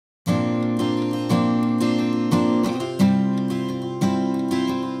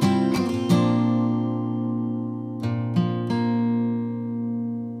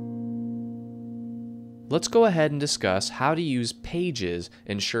Let's go ahead and discuss how to use pages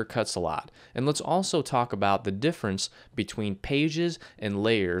in Shortcuts a lot. And let's also talk about the difference between pages and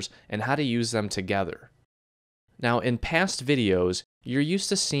layers and how to use them together. Now, in past videos, you're used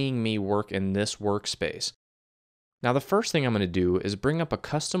to seeing me work in this workspace. Now, the first thing I'm going to do is bring up a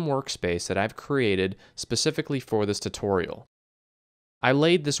custom workspace that I've created specifically for this tutorial. I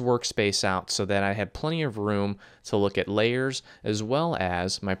laid this workspace out so that I had plenty of room to look at layers as well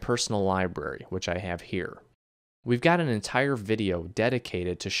as my personal library, which I have here. We've got an entire video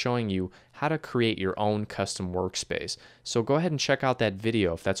dedicated to showing you how to create your own custom workspace, so go ahead and check out that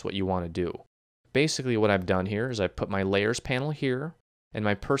video if that's what you want to do. Basically what I've done here is I put my layers panel here and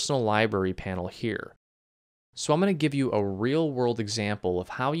my personal library panel here. So I'm going to give you a real-world example of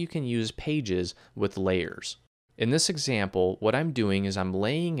how you can use pages with layers. In this example, what I'm doing is I'm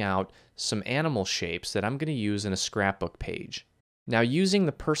laying out some animal shapes that I'm going to use in a scrapbook page. Now, using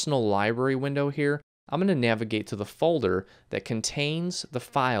the personal library window here, I'm going to navigate to the folder that contains the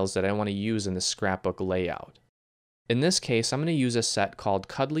files that I want to use in the scrapbook layout. In this case, I'm going to use a set called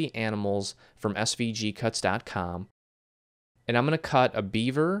Cuddly Animals from svgcuts.com, and I'm going to cut a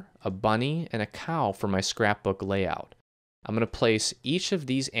beaver, a bunny, and a cow for my scrapbook layout. I'm going to place each of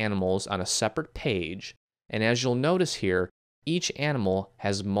these animals on a separate page. And as you'll notice here, each animal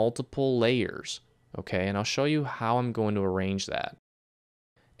has multiple layers, okay? And I'll show you how I'm going to arrange that.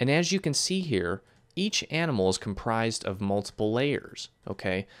 And as you can see here, each animal is comprised of multiple layers,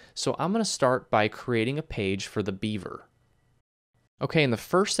 okay? So I'm going to start by creating a page for the beaver. Okay, and the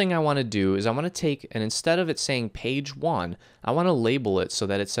first thing I want to do is I want to take, and instead of it saying page 1, I want to label it so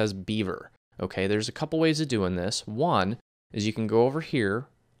that it says beaver, okay? There's a couple ways of doing this. One is you can go over here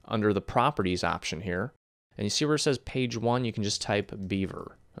under the properties option here, and you see where it says page 1, you can just type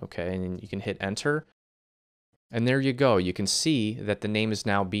beaver, okay, and you can hit enter. And there you go. You can see that the name is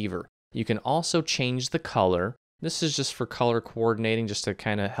now beaver. You can also change the color. This is just for color coordinating, just to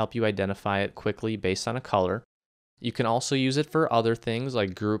kind of help you identify it quickly based on a color. You can also use it for other things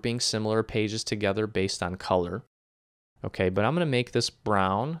like grouping similar pages together based on color. Okay, but I'm going to make this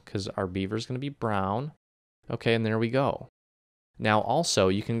brown because our beaver is going to be brown. Okay, and there we go. Now also,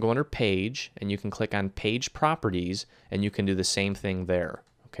 you can go under Page, and you can click on Page Properties, and you can do the same thing there.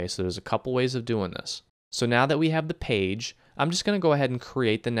 Okay, so there's a couple ways of doing this. So now that we have the page, I'm just going to go ahead and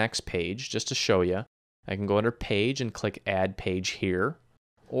create the next page just to show you. I can go under Page and click Add Page here,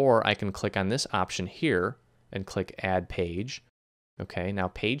 or I can click on this option here and click Add Page. Okay, now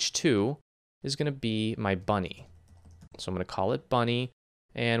page 2 is going to be my bunny. So I'm going to call it Bunny,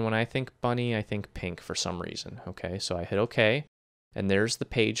 and when I think bunny, I think pink for some reason. Okay, so I hit OK. And there's the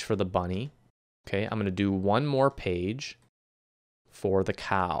page for the bunny. Okay, I'm going to do one more page for the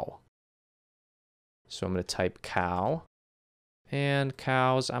cow. So I'm going to type cow, and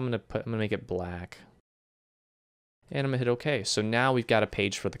cows, I'm going to make it black. And I'm going to hit OK. So now we've got a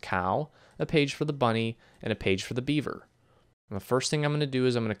page for the cow, a page for the bunny, and a page for the beaver. And the first thing I'm going to do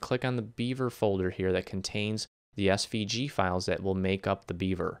is I'm going to click on the beaver folder here that contains the SVG files that will make up the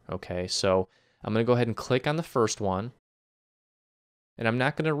beaver. Okay, so I'm going to go ahead and click on the first one. And I'm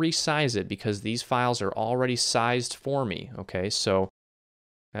not going to resize it because these files are already sized for me, okay? So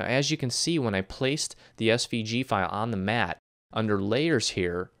as you can see, when I placed the SVG file on the mat, under layers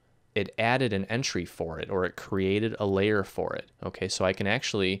here, it added an entry for it, or it created a layer for it, okay? So I can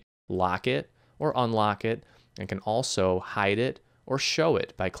actually lock it or unlock it, and can also hide it or show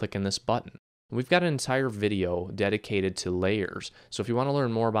it by clicking this button. We've got an entire video dedicated to layers, so if you want to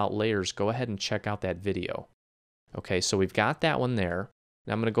learn more about layers, go ahead and check out that video. Okay, so we've got that one there.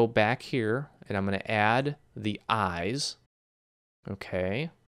 Now I'm going to go back here, and I'm going to add the eyes.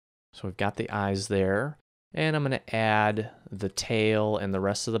 Okay, so we've got the eyes there. And I'm going to add the tail and the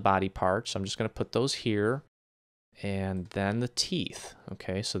rest of the body parts. I'm just going to put those here. And then the teeth.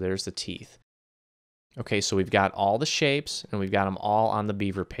 Okay, so there's the teeth. Okay, so we've got all the shapes, and we've got them all on the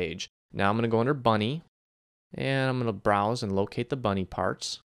beaver page. Now I'm going to go under bunny, and I'm going to browse and locate the bunny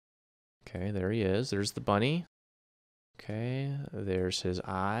parts. Okay, there he is. There's the bunny. Okay, there's his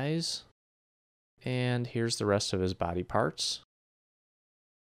eyes, and here's the rest of his body parts.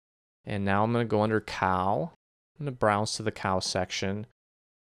 And now I'm going to go under cow. I'm going to browse to the cow section,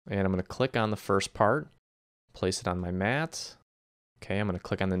 and I'm going to click on the first part, place it on my mat. Okay, I'm going to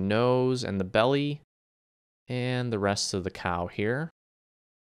click on the nose and the belly, and the rest of the cow here.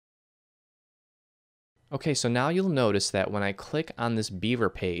 Okay, so now you'll notice that when I click on this beaver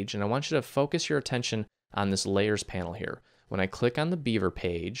page, and I want you to focus your attention on this layers panel here. When I click on the beaver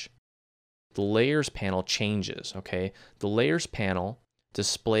page, the layers panel changes, okay? The layers panel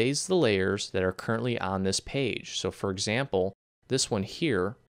displays the layers that are currently on this page. So for example, this one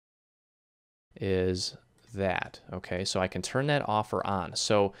here is that. Okay, so I can turn that off or on.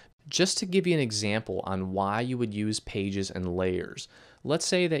 So just to give you an example on why you would use pages and layers, let's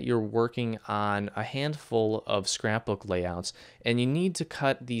say that you're working on a handful of scrapbook layouts and you need to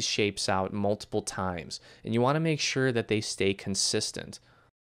cut these shapes out multiple times and you want to make sure that they stay consistent.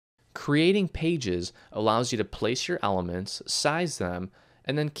 Creating pages allows you to place your elements, size them,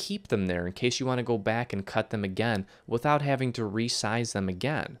 and then keep them there in case you want to go back and cut them again without having to resize them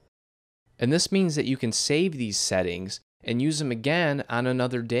again. And this means that you can save these settings and use them again on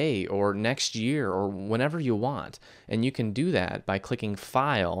another day or next year or whenever you want. And you can do that by clicking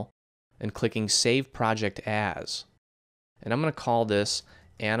File and clicking Save Project As. And I'm going to call this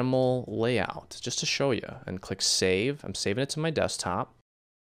Animal Layout just to show you. And click Save. I'm saving it to my desktop.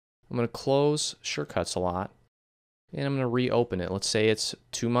 I'm going to close Shortcuts a lot. And I'm going to reopen it. Let's say it's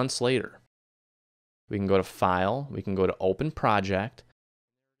 2 months later. We can go to File. We can go to Open Project.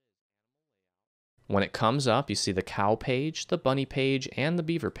 When it comes up, you see the cow page, the bunny page, and the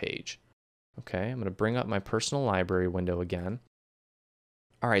beaver page. Okay, I'm going to bring up my personal library window again.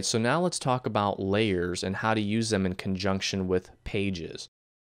 All right, so now let's talk about layers and how to use them in conjunction with pages.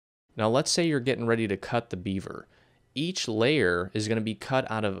 Now let's say you're getting ready to cut the beaver. Each layer is going to be cut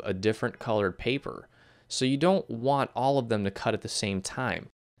out of a different colored paper. So you don't want all of them to cut at the same time.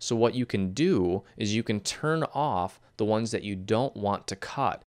 So what you can do is you can turn off the ones that you don't want to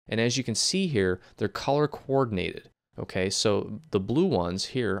cut. And as you can see here, they're color coordinated. Okay, so the blue ones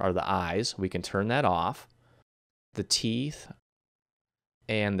here are the eyes. We can turn that off. The teeth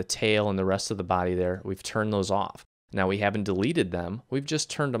and the tail and the rest of the body there, we've turned those off. Now we haven't deleted them, we've just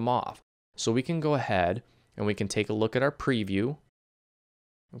turned them off. So we can go ahead and we can take a look at our preview.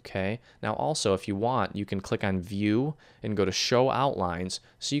 Okay, now also if you want, you can click on View and go to Show Outlines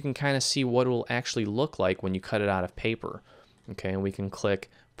so you can kind of see what it will actually look like when you cut it out of paper. Okay, and we can click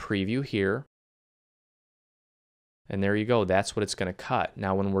Preview here. And there you go, that's what it's going to cut.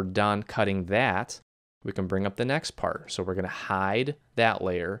 Now when we're done cutting that, we can bring up the next part. So we're going to hide that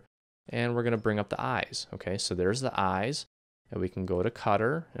layer and we're going to bring up the eyes. Okay, so there's the eyes and we can go to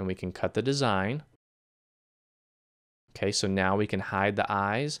Cutter and we can cut the design. Okay, so now we can hide the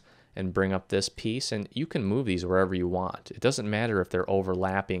eyes and bring up this piece, and you can move these wherever you want. It doesn't matter if they're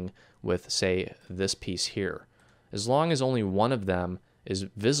overlapping with, say, this piece here. As long as only one of them is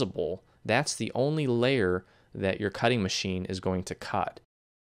visible, that's the only layer that your cutting machine is going to cut.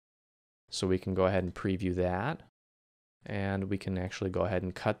 So we can go ahead and preview that, and we can actually go ahead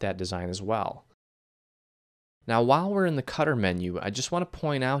and cut that design as well. Now while we're in the cutter menu, I just want to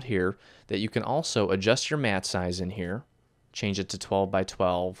point out here that you can also adjust your mat size in here, change it to 12 by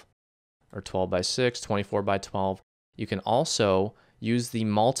 12 or 12 by 6, 24 by 12. You can also use the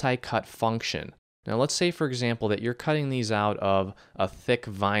multi-cut function. Now let's say for example that you're cutting these out of a thick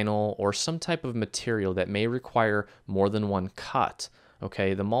vinyl or some type of material that may require more than one cut.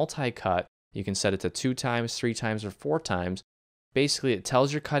 Okay, the multi-cut, you can set it to 2 times, 3 times, or 4 times. Basically it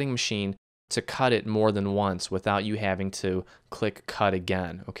tells your cutting machine to cut it more than once without you having to click cut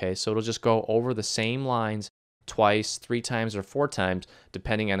again. Okay, so it'll just go over the same lines twice, 3 times, or 4 times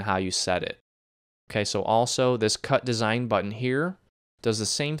depending on how you set it. Okay, so also this cut design button here does the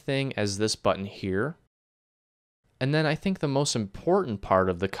same thing as this button here. And then I think the most important part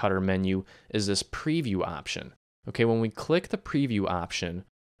of the cutter menu is this preview option. Okay, when we click the preview option,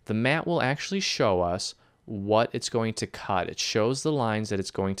 the mat will actually show us what it's going to cut. It shows the lines that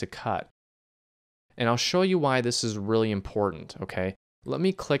it's going to cut. And I'll show you why this is really important, okay? Let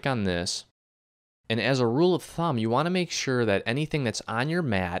me click on this. And as a rule of thumb, you want to make sure that anything that's on your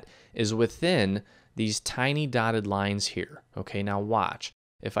mat is within these tiny dotted lines here. Okay, now watch.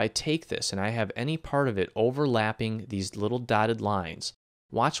 If I take this and I have any part of it overlapping these little dotted lines,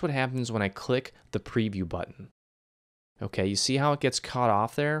 watch what happens when I click the preview button. Okay, you see how it gets cut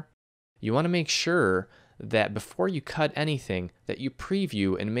off there? You want to make sure that before you cut anything, that you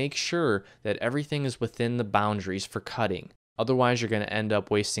preview and make sure that everything is within the boundaries for cutting. Otherwise, you're going to end up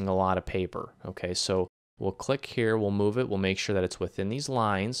wasting a lot of paper. Okay, so we'll click here, we'll move it, we'll make sure that it's within these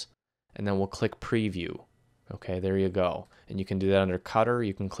lines, and then we'll click preview. Okay, there you go. And you can do that under cutter,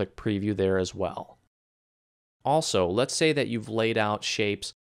 you can click preview there as well. Also, let's say that you've laid out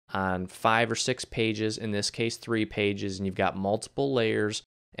shapes on 5 or 6 pages, in this case 3 pages, and you've got multiple layers.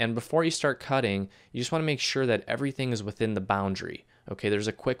 And before you start cutting, you just want to make sure that everything is within the boundary. Okay, there's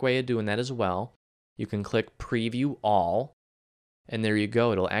a quick way of doing that as well. You can click Preview All, and there you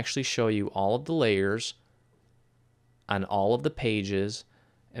go. It'll actually show you all of the layers on all of the pages,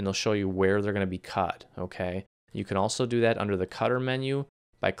 and it'll show you where they're going to be cut. Okay, you can also do that under the Cutter menu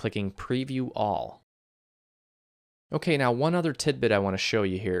by clicking Preview All. Okay, now one other tidbit I want to show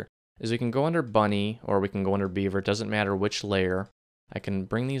you here is we can go under Bunny or we can go under Beaver. It doesn't matter which layer. I can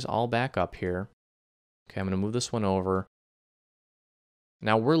bring these all back up here. Okay, I'm going to move this one over.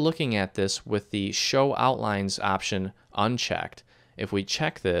 Now we're looking at this with the Show Outlines option unchecked. If we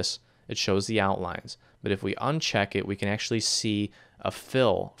check this, it shows the outlines. But if we uncheck it, we can actually see a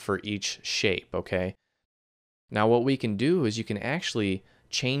fill for each shape, okay? Now what we can do is you can actually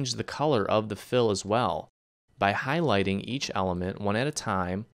change the color of the fill as well by highlighting each element one at a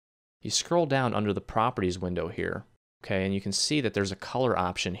time. You scroll down under the Properties window here, okay, and you can see that there's a color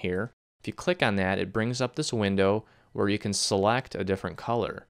option here. If you click on that, it brings up this window where you can select a different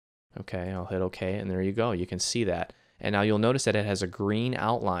color. Okay, I'll hit OK, and there you go. You can see that. And now you'll notice that it has a green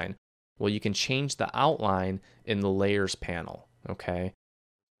outline. Well, you can change the outline in the Layers panel, okay?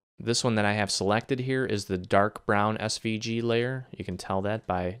 This one that I have selected here is the dark brown SVG layer. You can tell that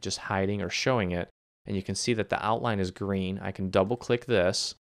by just hiding or showing it. And you can see that the outline is green. I can double click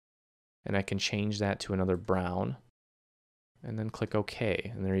this, and I can change that to another brown. And then click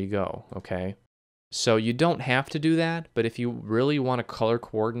OK, and there you go, okay? So you don't have to do that, but if you really want to color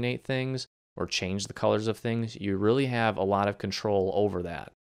coordinate things or change the colors of things, you really have a lot of control over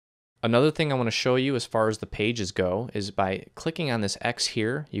that. Another thing I want to show you as far as the pages go is by clicking on this X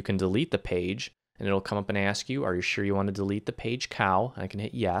here, you can delete the page, and it'll come up and ask you, are you sure you want to delete the page cow? I can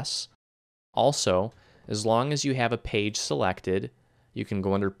hit yes. Also, as long as you have a page selected, you can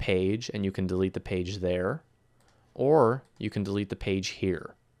go under Page and you can delete the page there, or you can delete the page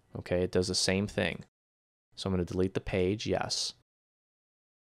here. Okay, it does the same thing. So I'm going to delete the page, yes.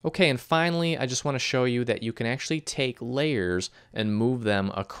 Okay, and finally, I just want to show you that you can actually take layers and move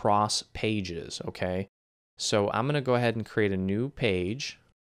them across pages, okay? So I'm going to go ahead and create a new page,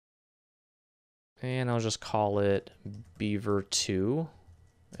 and I'll just call it Beaver 2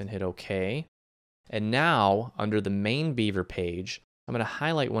 and hit OK. And now, under the main Beaver page, I'm going to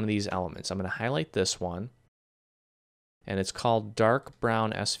highlight one of these elements. I'm going to highlight this one, and it's called Dark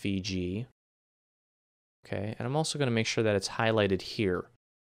Brown SVG. Okay, and I'm also going to make sure that it's highlighted here.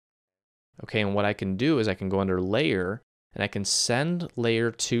 Okay, and what I can do is I can go under Layer, and I can send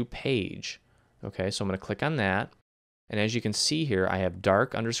layer to page. Okay, so I'm going to click on that, and as you can see here, I have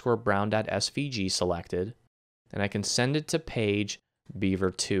dark_brown.svg selected, and I can send it to page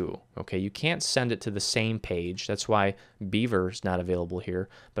Beaver 2. Okay, you can't send it to the same page. That's why Beaver is not available here,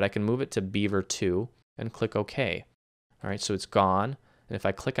 but I can move it to Beaver 2 and click OK. All right, so it's gone, and if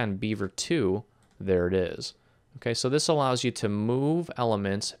I click on Beaver 2, there it is. Okay, so this allows you to move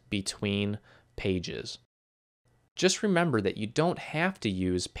elements between pages. Just remember that you don't have to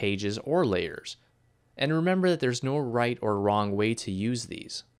use pages or layers. And remember that there's no right or wrong way to use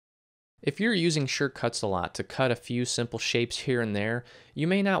these. If you're using shortcuts a lot to cut a few simple shapes here and there, you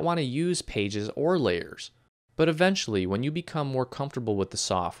may not want to use pages or layers. But eventually, when you become more comfortable with the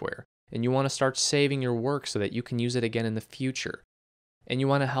software, and you want to start saving your work so that you can use it again in the future, and you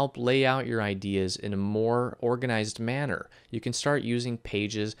want to help lay out your ideas in a more organized manner, you can start using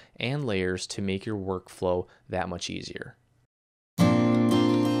pages and layers to make your workflow that much easier.